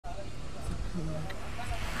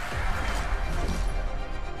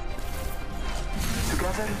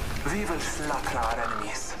together, we will slaughter our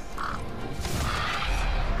enemies.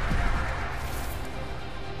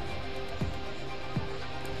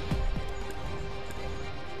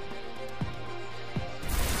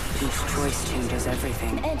 Each choice changes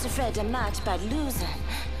everything. Ain't afraid to match by losing.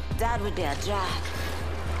 That would be a drag.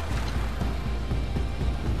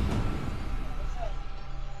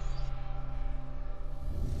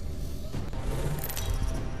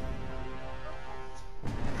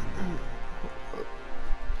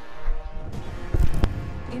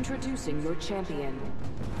 Introducing your champion.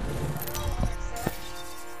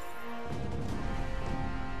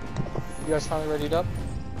 You guys finally readied up?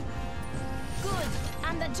 Good.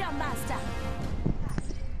 I'm the jump master.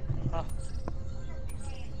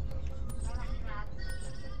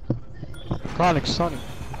 Chronic Sonny.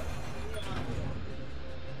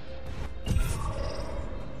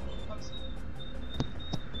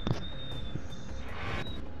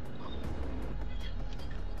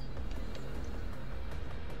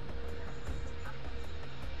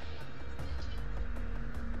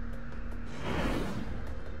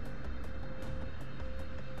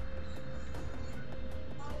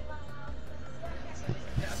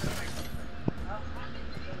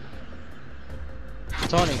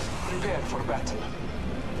 Tony. Prepare for battle.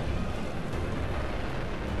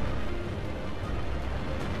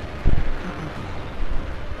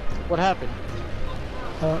 What happened?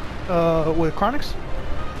 With Chronix?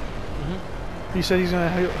 He said he's gonna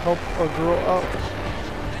help a girl out.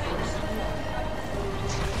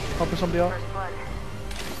 Helping somebody out.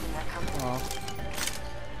 Oh.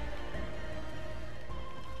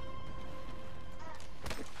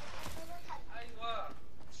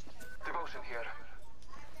 Devotion here.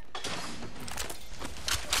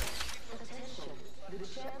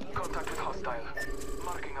 Contact with hostile.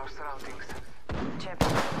 Marking our surroundings.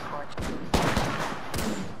 Champion report.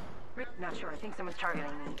 Not sure. I think someone's targeting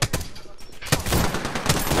me.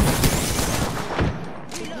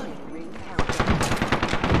 Ring countdown.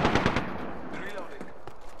 Reloading.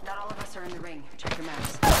 Not all of us are in the ring. Check your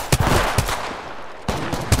maps.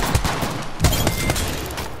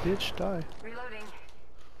 Bitch, die. Reloading.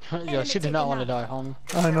 Yeah, she did not want to die, homie.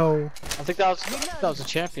 I know. I think that was a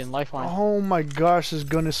champion lifeline. Oh my gosh, this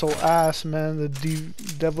gun is so ass, man. The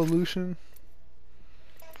devolution.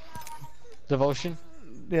 Devotion.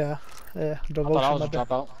 Yeah, I thought I devotion. was My a bad.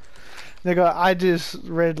 dropout. Nigga, I just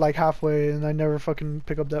read like halfway and I never fucking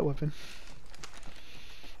pick up that weapon.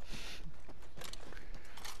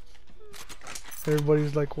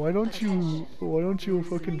 Everybody's like, why don't you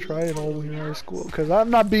fucking try it all when you're in high school? Because I'm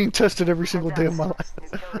not being tested every single day of my life. New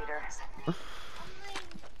kill leader.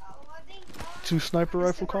 2 sniper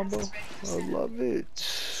rifle combo. I love it.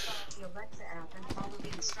 The Alexa app and follow the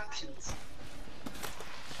instructions.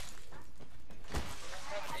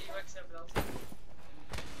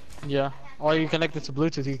 Yeah. Or you connect it to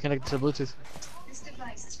Bluetooth. You connect it to Bluetooth. This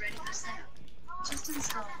device is ready for setup. Just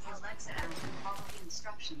install the Alexa app and follow the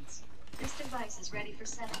instructions. This device is ready for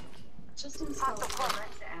setup. Just install the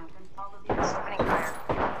Alexa app and follow the Opening instructions. fire.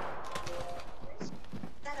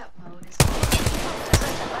 Setup mode is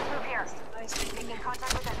Let's move here. device Making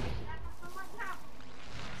contact with enemy.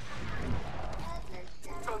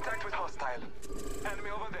 Contact with hostile. Enemy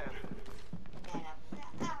over there.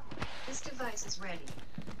 This device is ready.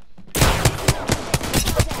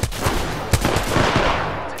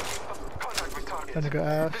 Contact with target. That nigga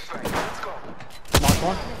ass. This way. Let's go. Knock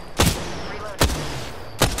one. Reloading.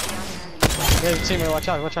 Yeah, his teammate. Watch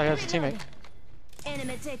out. Watch out. He has a teammate.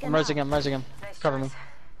 Enemy taken I'm resing him. Resing him. Nice Cover me. choice.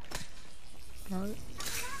 Alright.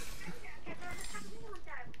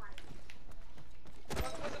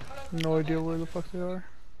 No idea where the fuck they are.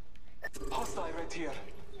 Hostile right here.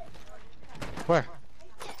 Where?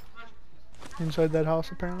 Inside that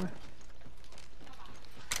house, apparently.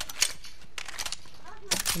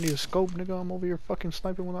 I need a scope, nigga. I'm over here fucking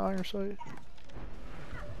sniping with an iron sight.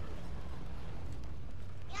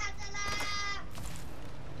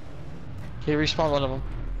 He respawned one of them.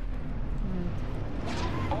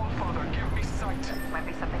 All father, give me sight. Might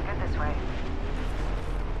be something good this way.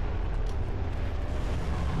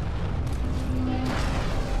 Going to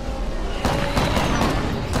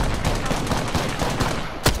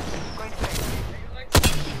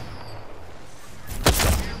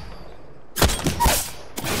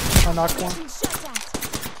I knocked one. Shot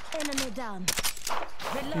at. Enemy down.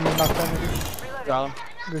 You knocked that nigga. Got him.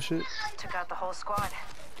 Good shit. Took out the whole squad.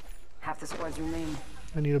 Half the squads remain.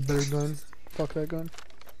 I need a better gun. Fuck that gun.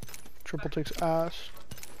 Triple takes ass.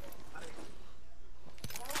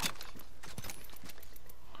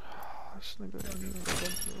 This nigga I need a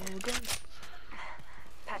gun.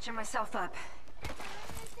 Patching myself up.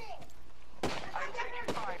 I'm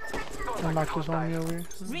taking fire. I knocked this on me over here.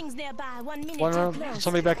 Rings nearby. 1 minute. One till round. close.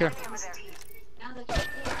 Somebody back here. Now that you're here,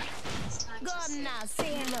 it's time Go to on sleep. now.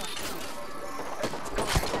 Say hello.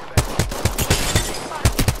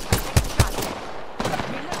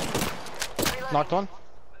 Knocked one.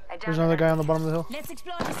 There's another guy on the bottom of the hill. Let's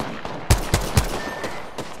explore this.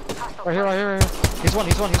 Right here, right here, right here. He's one.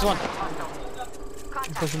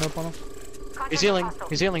 I'm pushing up on him. He's healing.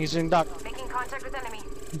 He's doing doc. Making contact with enemy.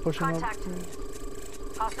 I'm pushing up. Contact.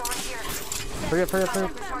 Hostile right here. Hurry up. Target.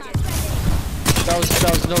 That was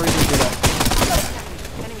no reason to do that.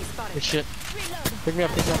 Enemy spotted. Good shit. Reload. Pick me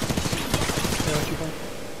up. Yeah, what you think?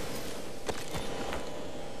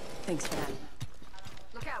 Thanks for that.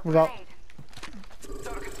 Look out. Move out. Grenade.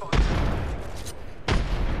 Target spotted.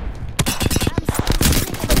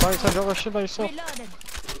 Sorry, don't rush it by yourself. Reloaded.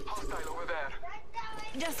 Hostile over there.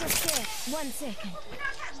 Just a sec. 1 second.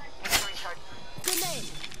 Grenade.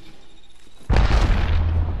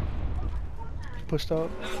 Pushed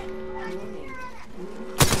out.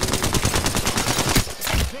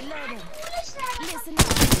 Reloaded. Listen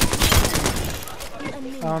I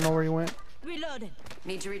up. don't know where he went. Reloaded.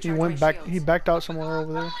 Need to recharge He went my back. shields. He backed out somewhere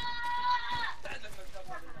over there.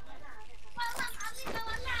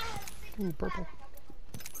 Ooh, purple.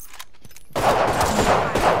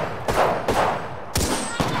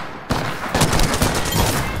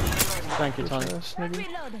 Thank you, Tony. Ass nigga.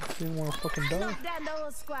 Reloaded. Didn't want to fucking die. Knock down the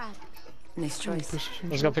whole squad. Nice choice. Precision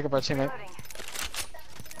Let's go pick up our teammate.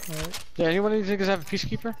 Alright. Yeah, anyone you think is have a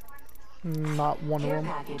peacekeeper? Not one of them.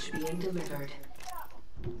 Package being delivered.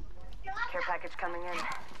 Care package coming in.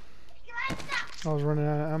 I was running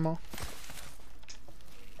out of ammo.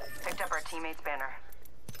 Picked up our teammate's banner.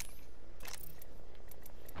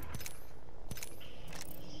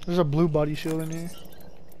 There's a blue body shield in here.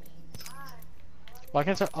 Why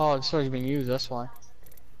can't I? Oh, it's already been used. That's why.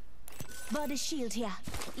 Body shield here.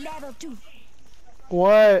 Level 2.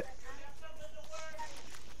 What?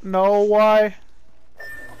 No, why?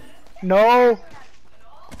 No.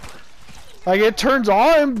 Like it turns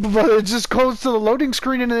on, but it just goes to the loading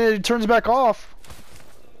screen and then it turns back off.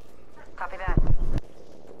 Copy that.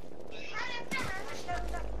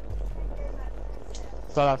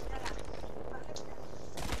 Got off.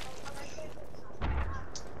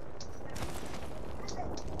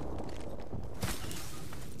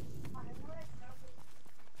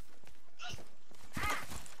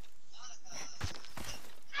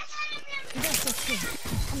 Just a sec.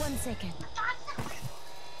 1 second.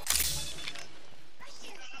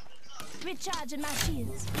 Recharging my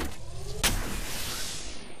shields.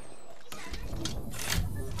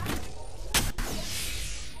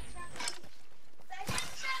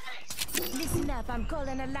 Listen up, I'm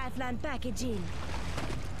calling a lifeline package in.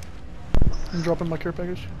 I'm dropping my care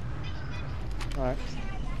package. Alright.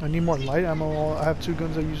 I need more light ammo. I have 2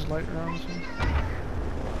 guns that use light rounds. So. I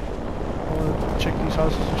want to check these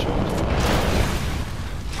houses and shit.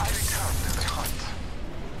 I return to the hunt.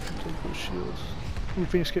 Take those shields. Ooh,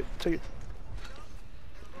 Phoenix kit. Take it.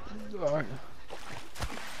 Alright. Do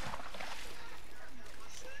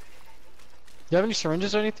you have any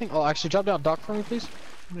syringes or anything? Oh, actually, drop down doc for me, please.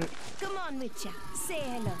 Come on, Witcher. Say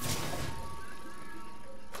hello.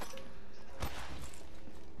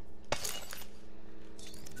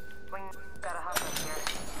 Wing got a hostile here.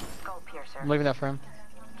 Skull piercer. I'm leaving that for him.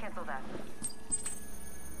 Cancel that.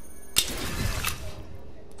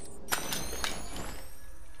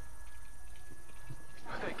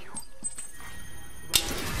 Thank you.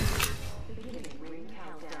 Ring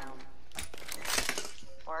countdown.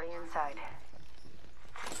 Already inside.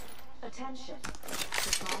 Attention.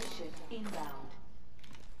 Supply ship inbound.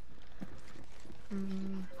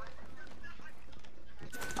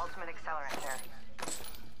 Ultimate accelerant here.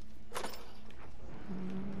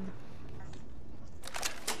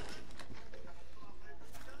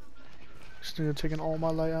 This nigga taking all my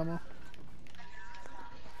light ammo.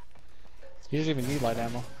 You doesn't even need light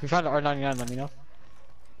ammo. If you find an R99, let me know.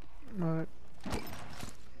 Alright.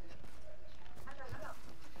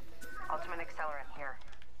 Ultimate accelerant here.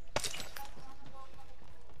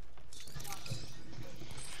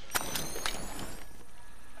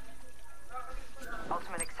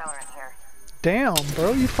 Ultimate accelerant here. Damn,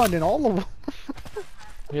 bro, you finding all of them.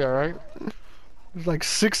 Yeah, right? There's like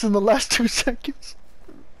 6 in the last 2 seconds.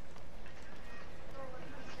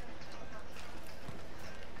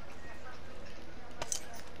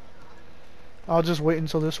 I'll just wait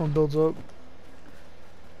until this one builds up.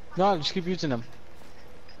 No, just keep using them.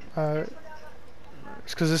 It's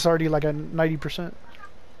because it's already like at 90%.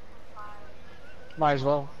 Might as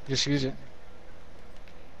well. Just use it.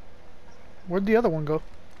 Where'd the other one go?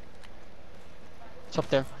 It's up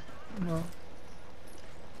there. No.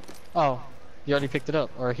 Oh, you already picked it up,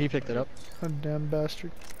 or he picked it up. A damn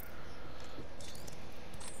bastard.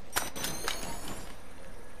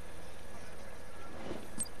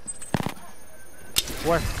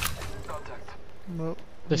 Where? Contact. Nope.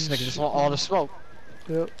 This nigga just want all the smoke.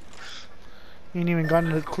 Yep. He ain't even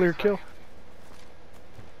gotten a clear kill.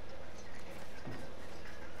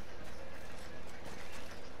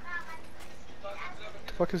 What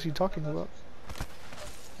the fuck is he talking about?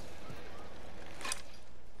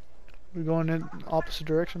 We're going in opposite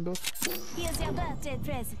direction, Bill. Here's your birthday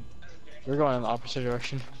present. We're going in the opposite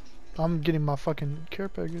direction. I'm getting my fucking care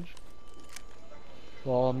package.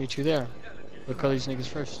 Well, I'll meet you there. We'll kill these niggas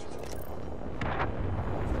first.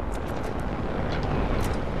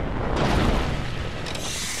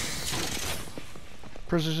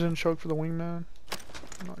 Precision choke for the wingman.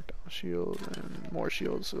 Knocked down shield and more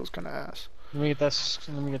shields, so it was kinda ass. Let me get that.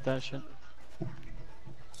 Let me get that shit.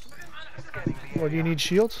 Scanning the What, do you need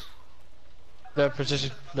shields? The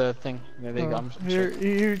precision, the thing. Yeah, there you go. I'm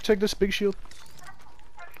Here, take this big shield.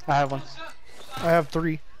 I have one. I have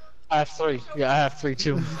 3. I have 3. Yeah, I have 3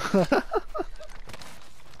 too.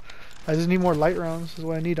 I just need more light rounds, is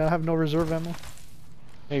what I need. I have no reserve ammo.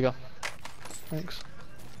 There you go. Thanks.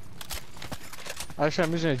 Actually,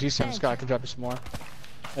 I'm using a G7 Scott. I can drop you some more.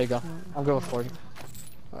 There you go. I'll go with 40.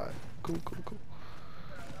 Alright, cool.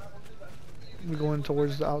 We're going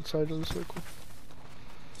towards the outside of the circle.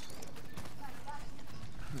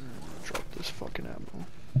 Drop this fucking ammo.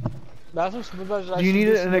 Do you need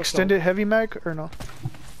an extended heavy mag or no?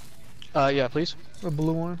 Yeah, please. A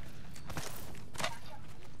blue one.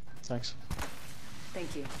 Thanks.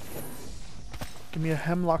 Thank you. Give me a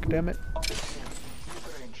hemlock, damn it.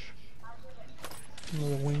 range.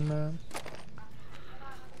 Another wingman.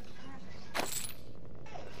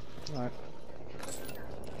 Alright.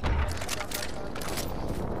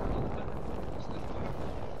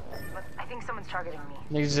 I think someone's targeting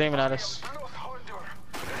me. Niggas is aiming at us. Close holder.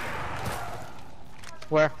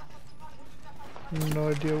 Where? No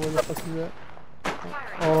idea where the fuck he's at.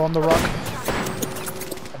 Oh, on the rock.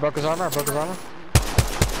 I broke his armor. There's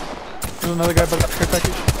another guy by the care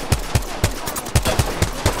package.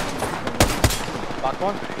 Lock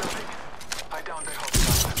one. I downed the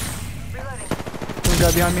hostile. Reloading. There's a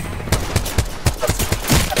guy behind me.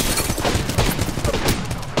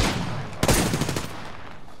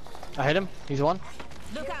 I hit him. He's one.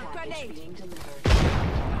 Look out, grenade. Being delivered.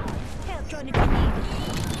 Help run if you need it.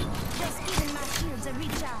 Just giving my shields a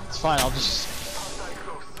recharge. It's fine. I'll just. Hostile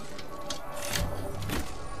close.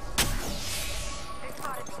 They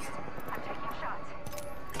spotted me. I'm taking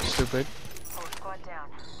shots. Stupid. Whole squad down.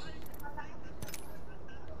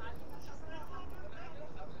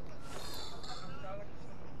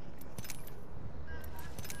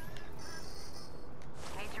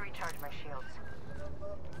 Need to recharge my shields.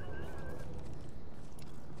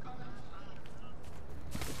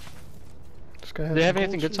 This guy has Do they have a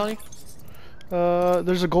anything gold good, Tony? shield.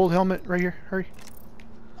 There's a gold helmet right here. Hurry.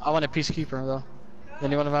 I want a peacekeeper though.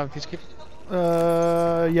 Anyone have a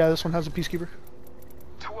peacekeeper? Yeah, this one has a peacekeeper.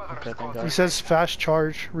 Two other Okay, thank squads. God. He says fast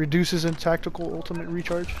charge, reduces in tactical ultimate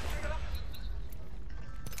recharge.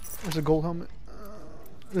 There's a gold helmet.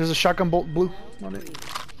 There's a shotgun bolt blue on it.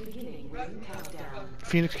 Beginning ring countdown.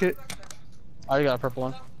 Phoenix kit. I already got a purple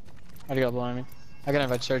one. I already got a blue one, I mean. I gotta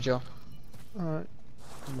invite Sergio. Alright.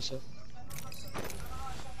 Let me see.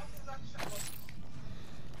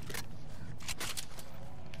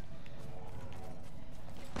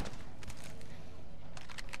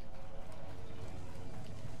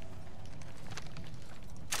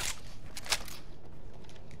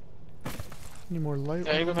 Need more light.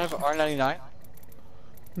 Do any of them have R99?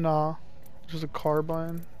 Nah. Just a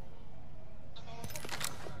carbine.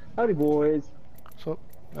 Howdy, boys. So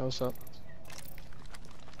Oh, what's up?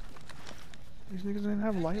 these niggas didn't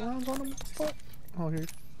have light rounds on them? What the fuck? Oh, here.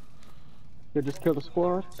 You just killed a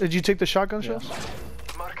squad? Did you take the shotgun Yeah. shells?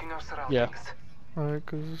 Marking our surroundings. Alright,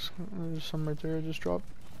 cause there's some right there I just dropped.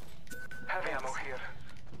 Heavy ammo here.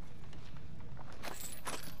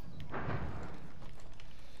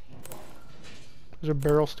 There's a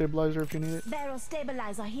barrel stabilizer if you need it. Barrel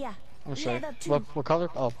stabilizer here. I'm sorry. Leather too. What color?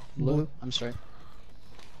 Oh, blue. Blue. I'm sorry.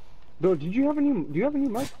 Bill, do you have a new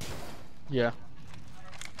mic? Yeah.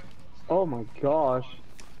 Oh my gosh.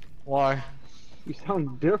 Why? You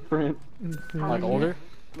sound different. Like older?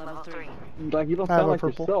 Level 3. Like you don't I have sound a like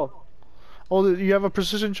purple. yourself. Oh, you have a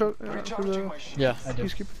precision choke for Recharging the my shield. Yeah, I do.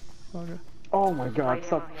 peacekeeper? Okay. Oh my god, Light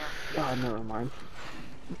stop. ammo here. God, never mind.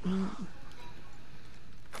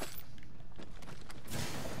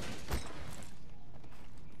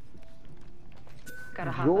 Got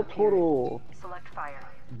a hop Your up here. total. Select fire.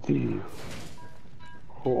 D.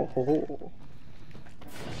 Ho, ho, ho.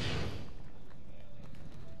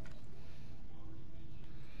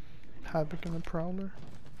 Havoc in the Prowler.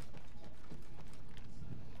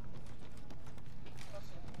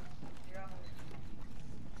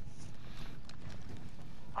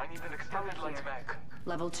 I need an extended light mag.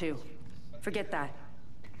 Level 2. Forget that.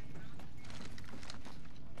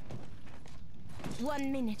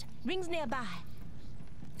 1 minute. Rings nearby.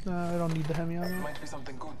 Nah, I don't need the Hemi ammo. Might be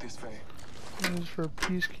something good this way. This is for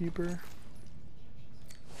Peacekeeper.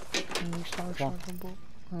 And stock shotgun bolt.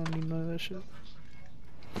 I don't need none of that shit.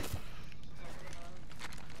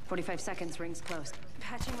 45 seconds, rings close.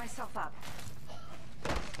 Patching myself up.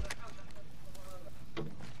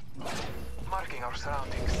 Marking our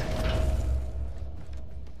surroundings.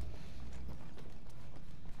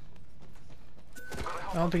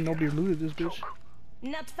 I don't think nobody looted this bitch.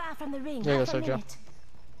 Not far from the ring. There you Half go, a Sergio. minute.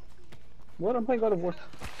 What? I'm playing God of War.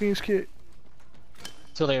 Phoenix kit.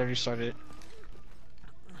 Till they already started it.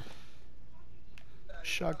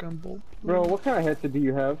 Shotgun bolt. Bro, what kind of headset do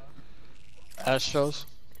you have? Astros.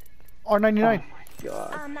 R99.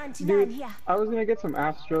 God. 99 Dude, here. I was gonna get some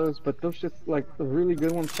Astros, but those just like the really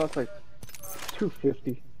good ones cost like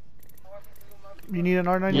 $250. You need an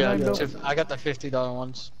R99 Yeah, though? I got the $50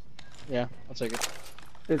 ones. Yeah, I'll take it.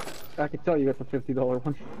 I could tell you got the $50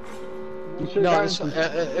 one. You should've No, gotten this, some-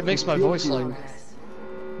 it makes my voice like.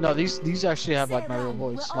 No, these actually have like my real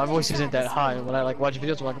voice. My voice isn't that high. When I like watch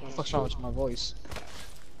videos, I'm like, what the fuck's wrong with my voice?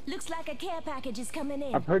 Looks like a care package is coming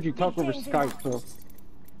in. I've heard you talk Big over things in Skype, that.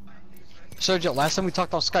 so Sergio, last time we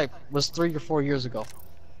talked on Skype was 3 or 4 years ago.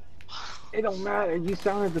 it don't matter. You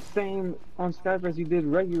sounded the same on Skype as you did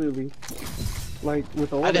regularly. Like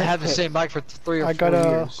with all I didn't that have the text. same mic for 3 or 4 I got a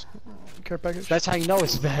years. care package. That's how you know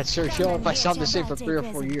it's bad, Sergio. If I sound the same for 3 or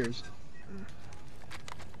 4 years.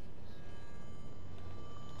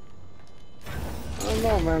 I don't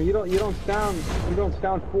know, man. You don't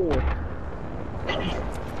sound full.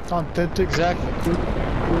 It's authentic. Exactly. You're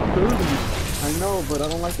 30. I know, but I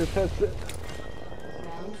don't like this headset.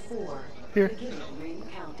 Round 4. Here. Beginning ring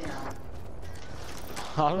countdown.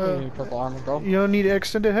 I don't need any purple armor, bro. You don't need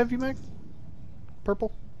extended heavy mag?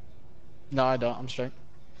 Purple? No, I don't. I'm straight.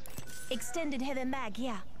 Extended heavy mag,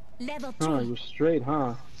 yeah. Level 2. Huh, you're straight,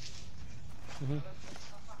 huh?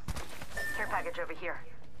 Care package over here.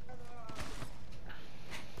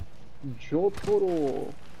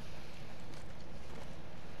 Jotaro.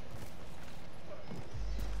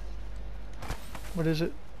 What is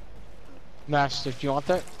it? Master, do you want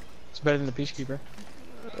that? It's better than the Peacekeeper.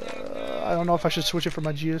 I don't know if I should switch it for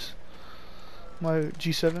my GS. My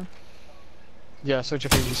G7. Yeah, switch it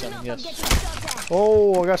for G7, Not yes. getting shot at.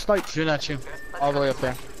 Oh, I got sniped. Shoot at you. All the way up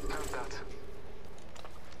there. How's that?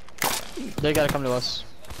 They gotta come to us.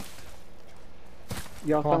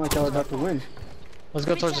 Y'all sound like y'all about to win. Let's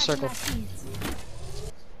go towards the circle. Recharging my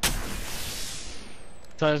shields.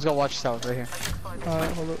 So let's go watch tower right here.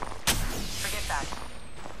 Alright, hold up. Forget that.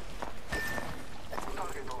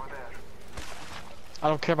 Target over there. I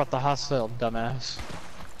don't care about the hostile, dumbass.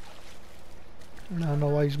 I don't know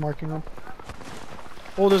why he's marking them.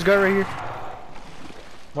 Oh, this guy right here.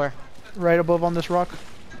 Where? Right above on this rock.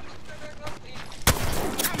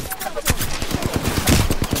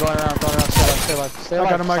 Going around, stay alive, stay alive. I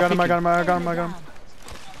got him, I got him, I Stop got him, I got him, I got him.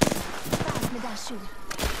 Pass me that shield.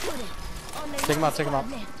 Put it. Only Take him one out, take him out.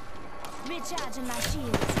 squad left. Recharging my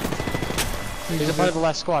shields. He He's a just part of did. the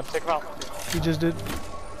last squad, take him out. He just did.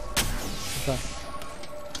 Okay.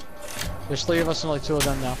 There's 3 of us and only 2 of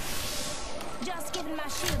them now. Just giving my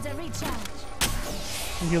shields a recharge.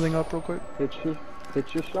 I'm healing up real quick. Hit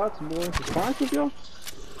your shots, boy. It's fine with y'all.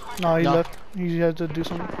 No, he No. left. He had to do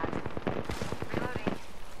something. Reloading.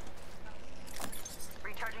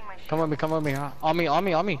 Recharging my shield. Come with me, huh? On me.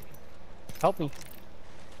 Help me.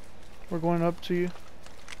 We're going up to you.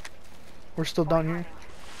 We're still down here.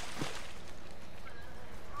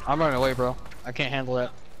 I'm running away, bro. I can't handle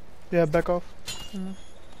that. Yeah, back off.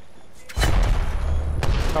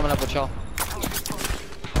 Coming up with y'all.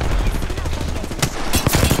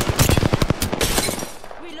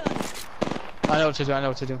 Reloading. I know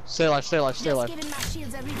what to do, Stay alive. Just giving my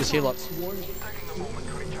shields a recharge. Just heal up. Taking a moment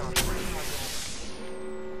to recharge.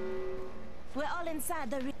 We're all inside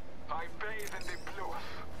the ring. I bathe in the blue.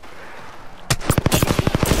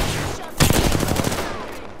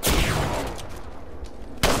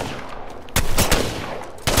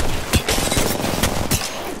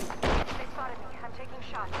 They spotted me. I'm taking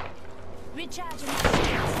shots. Recharging my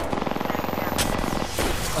shields.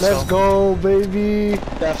 Let's go, baby.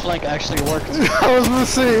 That flank actually worked. I was gonna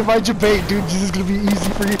say, my debate, dude, this is gonna be easy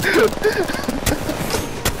for you.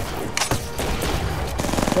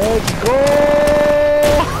 Let's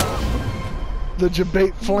go! The debate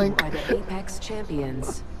You flank. are the Apex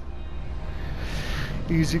champions.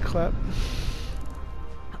 Easy clap.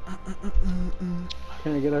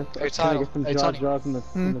 Can I get a? Hey, Can I Tony. get some Hey, jaw Tony. jaws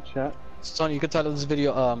in the chat? Sonny, you could title this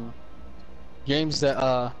video, games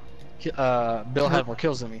that, Bill had more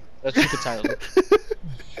kills than me. That's what you could title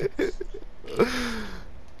it.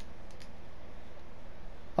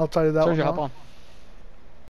 I'll tell you that Sergio, one. hop now. on.